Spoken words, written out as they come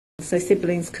So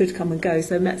siblings could come and go.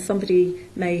 So somebody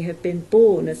may have been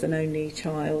born as an only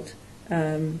child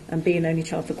and be an only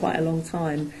child for quite a long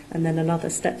time, and then another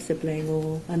step sibling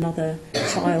or another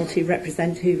child who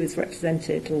was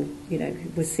represented or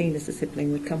was seen as a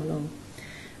sibling would come along.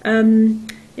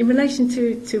 In relation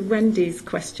to Wendy's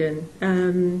question,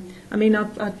 I mean,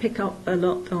 I'd pick up a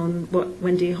lot on what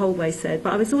Wendy Hollway said,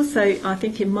 but I was also, I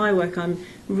think in my work, I'm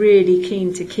really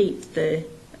keen to keep the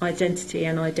identity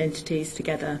and identities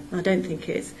together. I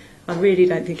really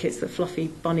don't think it's the fluffy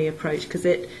bunny approach, because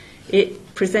it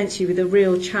presents you with a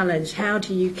real challenge. How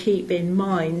do you keep in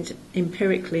mind,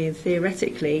 empirically and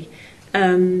theoretically,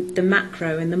 the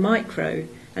macro and the micro?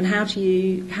 And how do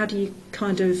you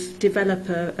kind of develop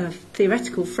a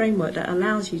theoretical framework that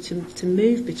allows you to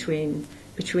move between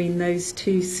those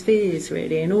two spheres,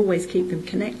 really, and always keep them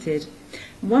connected?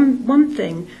 One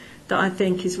thing that I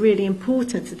think is really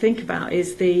important to think about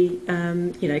is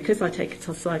because I take a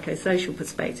psychosocial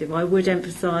perspective, I would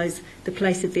emphasise the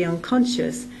place of the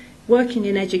unconscious. Working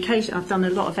in education, I've done a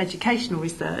lot of educational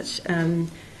research, and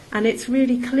it's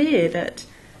really clear that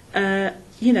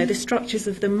the structures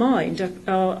of the mind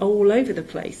are all over the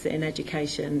place in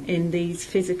education, in these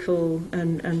physical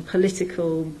and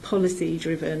political,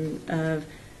 policy-driven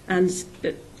and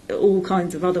all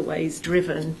kinds of other ways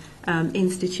driven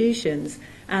institutions,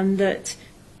 and that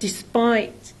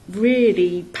despite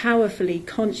really powerfully,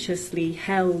 consciously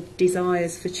held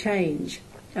desires for change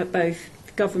at both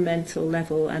governmental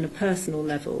level and a personal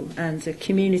level and a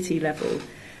community level,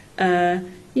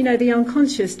 the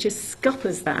unconscious just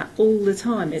scuppers that all the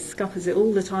time. It scuppers it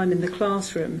all the time in the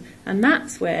classroom. And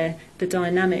that's where the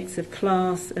dynamics of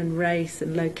class and race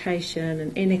and location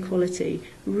and inequality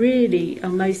really are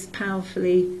most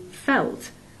powerfully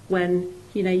felt when,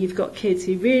 you've got kids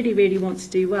who really, really want to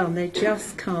do well and they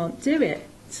just can't do it.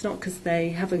 It's not because they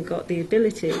haven't got the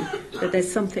ability, but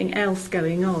there's something else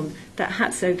going on.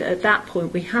 So that at that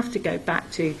point we have to go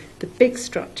back to the big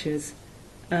structures.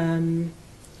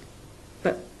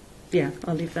 But yeah,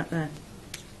 I'll leave that there.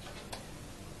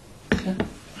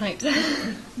 Right.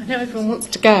 I know everyone wants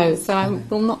to go, so I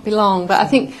will not be long. But I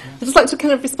think I'd just like to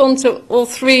kind of respond to all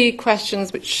three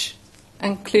questions, which,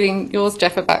 including yours,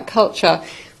 Jeff, about culture,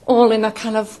 all in a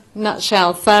kind of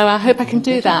nutshell. So I hope I can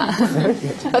do that.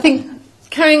 I think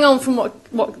carrying on from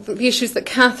what the issues that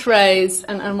Kath raised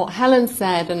and what Helen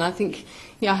said, and I think,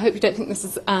 I hope you don't think this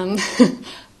is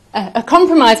a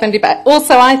compromise, Wendy, but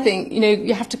also I think,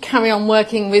 you have to carry on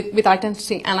working with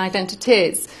identity and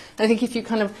identities. I think if you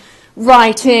kind of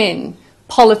write in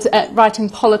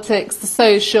politics, the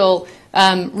social,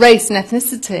 race and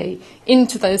ethnicity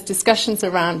into those discussions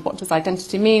around what does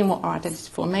identity mean, what are identity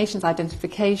formations,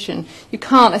 identification, you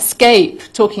can't escape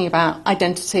talking about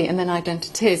identity and then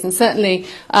identities. And certainly,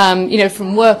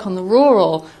 from work on the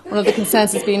rural, one of the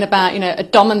concerns has been about, a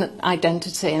dominant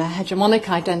identity and a hegemonic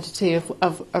identity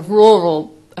of a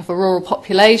rural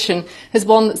population as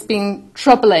one that's been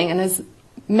troubling and has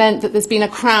meant that there's been a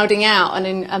crowding out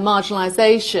and a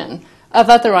marginalisation of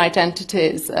other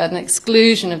identities, an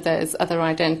exclusion of those other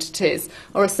identities,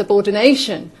 or a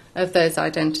subordination of those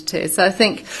identities. So I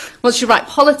think once you write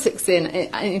politics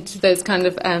into those kind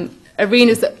of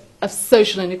arenas of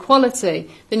social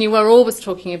inequality, then you are always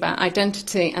talking about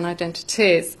identity and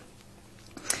identities.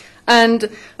 And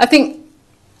I think,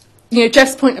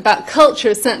 Jeff's point about culture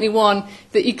is certainly one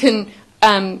that you can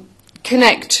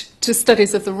connect to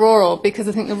studies of the rural, because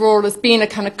I think the rural has been a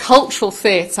kind of cultural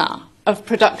theatre of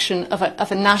production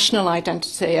of a national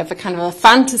identity, of a kind of a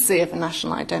fantasy of a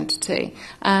national identity.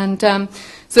 And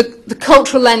so the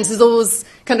cultural lens is always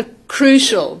kind of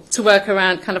crucial to work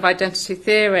around kind of identity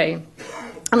theory.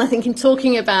 And I think in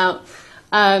talking about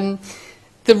the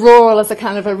rural as a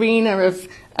kind of arena of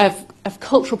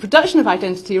cultural production of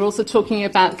identity, you're also talking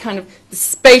about kind of the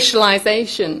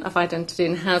spatialisation of identity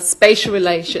and how spatial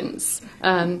relations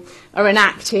are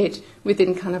enacted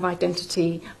within kind of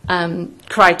identity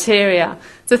criteria.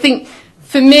 So I think,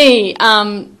 for me,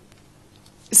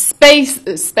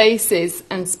 spaces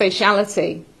and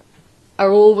spatiality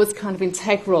are always kind of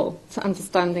integral to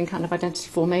understanding kind of identity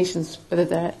formations, whether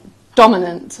they're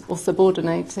dominant or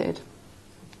subordinated.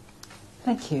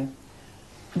 Thank you.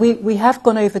 We have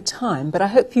gone over time, but I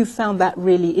hope you found that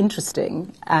really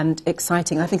interesting and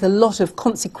exciting. I think a lot of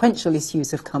consequential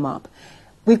issues have come up.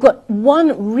 We've got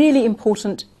one really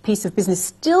important piece of business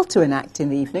still to enact in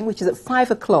the evening, which is at 5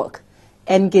 o'clock,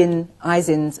 Engin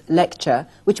Ayzin's lecture,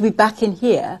 which will be back in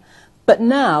here. But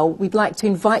now we'd like to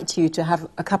invite you to have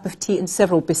a cup of tea and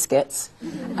several biscuits.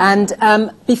 And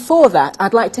before that,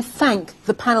 I'd like to thank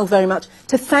the panel very much,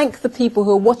 to thank the people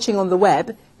who are watching on the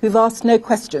web, who've asked no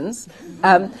questions,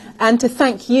 and to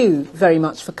thank you very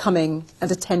much for coming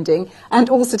and attending, and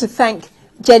also to thank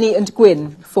Jenny and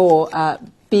Gwyn for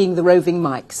being the roving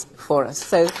mics for us.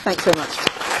 So thanks very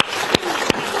much.